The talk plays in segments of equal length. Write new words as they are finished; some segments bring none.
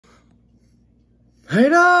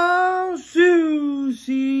Hello,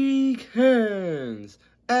 Susie Cans,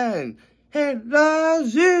 and hello,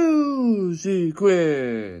 Susie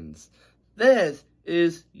Quins. This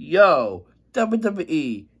is Yo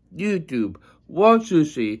WWE YouTube World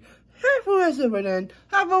Susie. Hey, President,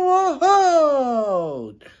 have a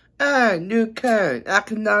hold, and you can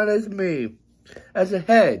acknowledge me as the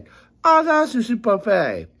head of the Sushi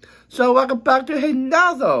Buffet. So welcome back to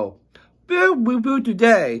another review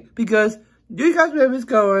today, because you guys where it's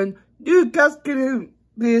going, you guys getting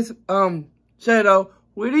this shadow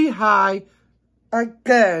really high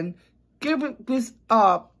again. Give this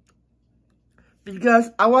up because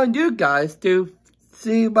I want you guys to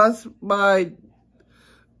see what my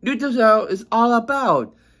YouTube channel is all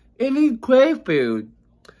about. Eating great food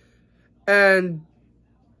and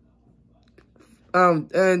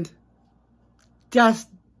just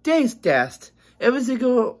taste test every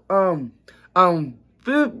single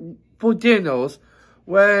food for dinners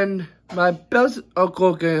when my bells are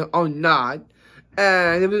cooking or not,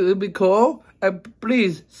 and it'll be cool. And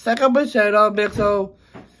please check out my channel, make sure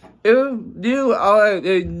if you are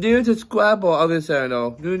a new subscriber of the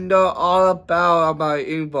channel, you know all about my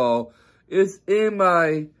info. It's in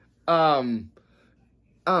my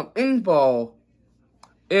info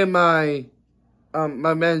in my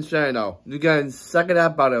my main channel. You can check it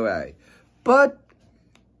out, by the way. But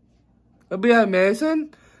it'll be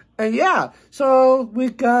amazing. And yeah, so we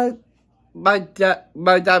got my dad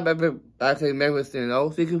actually made with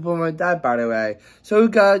channel. Thank you for my dad, by the way. So we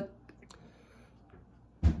got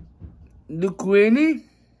linguine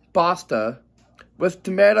pasta with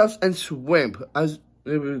tomatoes and shrimp. I'll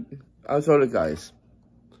show you guys.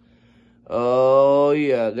 Oh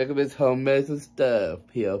yeah, look at this amazing stuff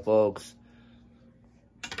here, folks.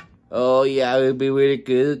 Oh yeah, it'll be really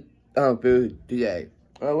good food today.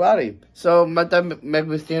 Alrighty, so my dad made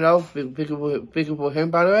with channel. Thank you for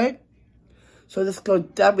him, by the way. So let's go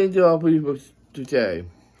dive into our food today.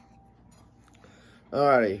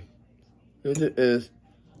 Alrighty, here it is.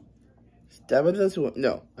 Stab it as well.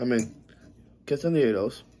 No, I mean,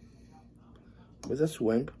 quesadillas with a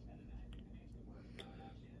shrimp,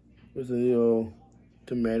 with the little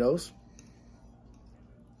tomatoes,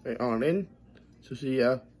 and onion. So see,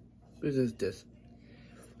 yeah, this is this.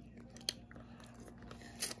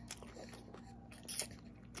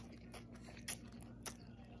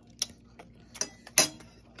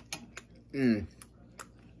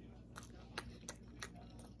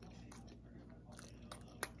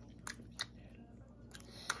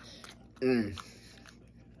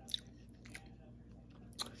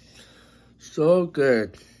 So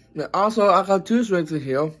good. And also, I got two drinks in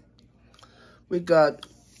here. We got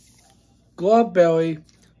Goldberry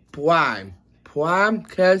Prime. Prime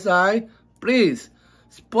KSI, please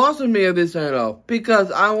sponsor me on this channel, because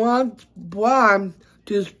I want Prime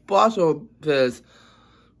to sponsor this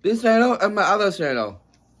channel and my other channel.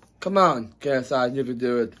 Come on, KSI, you can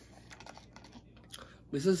do it.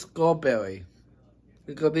 This is Goldberry.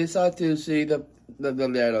 Because they start to see the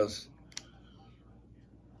letters.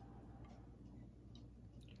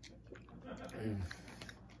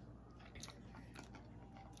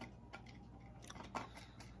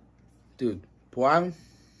 Dude, Prime,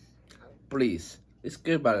 please. It's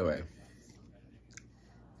good, by the way.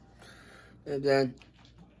 And then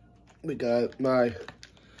we got my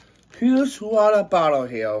huge water bottle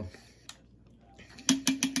here.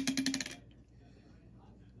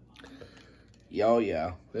 Yo,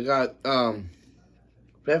 yeah. We got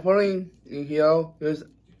pepperoni in here. There's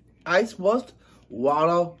ice first,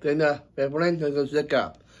 water, then the pepperoni, then the stick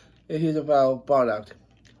up. And here's our product.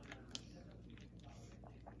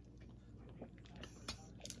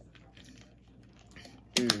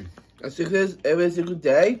 I see this every single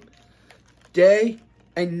day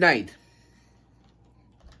and night.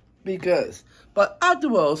 But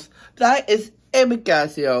afterwards, that is every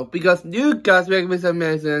guys here, because you guys make me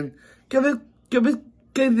amazing. Keep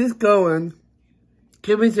this going.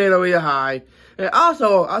 Keep me channel really high. And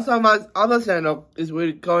also, I saw my other channel is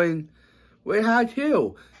really going really high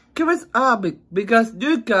too. Keep it up, because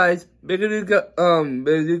you guys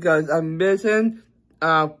are missing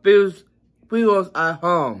videos at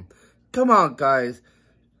home. Come on, guys.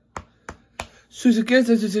 Sushi Kids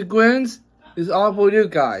and Sushi Quins is all for you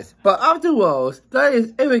guys. But afterwards, that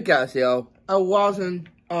is every guys here. I wasn't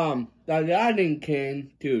the Lion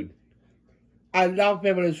King, dude. I love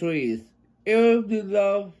family trees. If you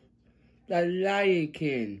love the Lion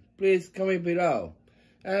King, please comment below.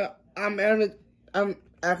 I'm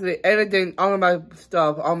actually editing all of my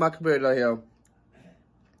stuff on my computer here.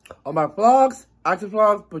 On my vlogs, action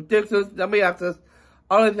vlogs, predictions, dummy access,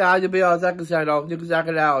 all of that you'll be on the second channel. You can check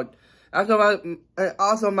it out. And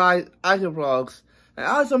also my active vlogs. And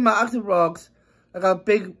also my active vlogs, I got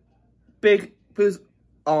big push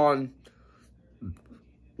on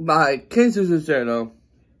my Kinsusu channel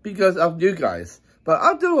because of you guys. But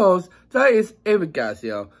afterwards, that is it, guys,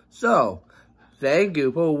 yo. So, thank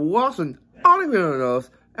you for watching all the videos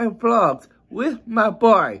and vlogs with my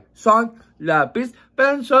boy, Sean Lapis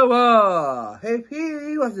Bensoa. Hey,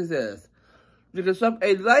 he watches this. You can sub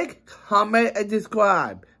a like, comment, and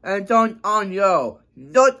subscribe. And turn on your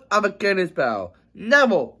notification bell.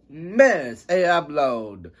 Never miss a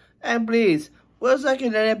upload. And please,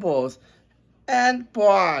 second apples and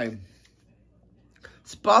Prime.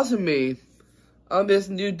 Sponsor me on this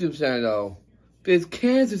YouTube channel, this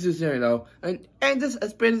Kansas channel, and this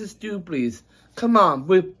experience too, please. Come on,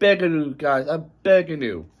 we're begging you guys, I'm begging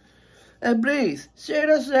you. And please, share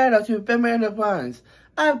the channel to family and friends.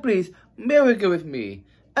 And please, miracle with me.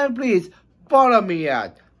 And please, follow me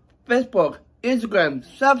at Facebook, Instagram,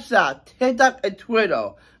 Snapchat, TikTok, and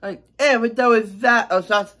Twitter. And we're done with that, or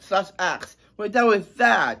such acts. We're done with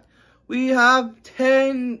that. We have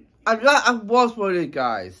a lot of words for you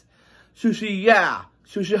guys. Sushi yeah,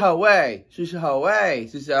 sushi Hawaii, sushi Hawaii,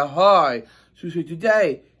 sushi ahoy, sushi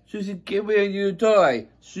today, sushi giving a new toy,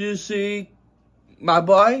 sushi my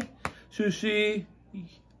boy, sushi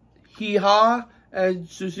hee haw, and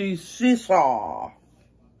sushi seesaw.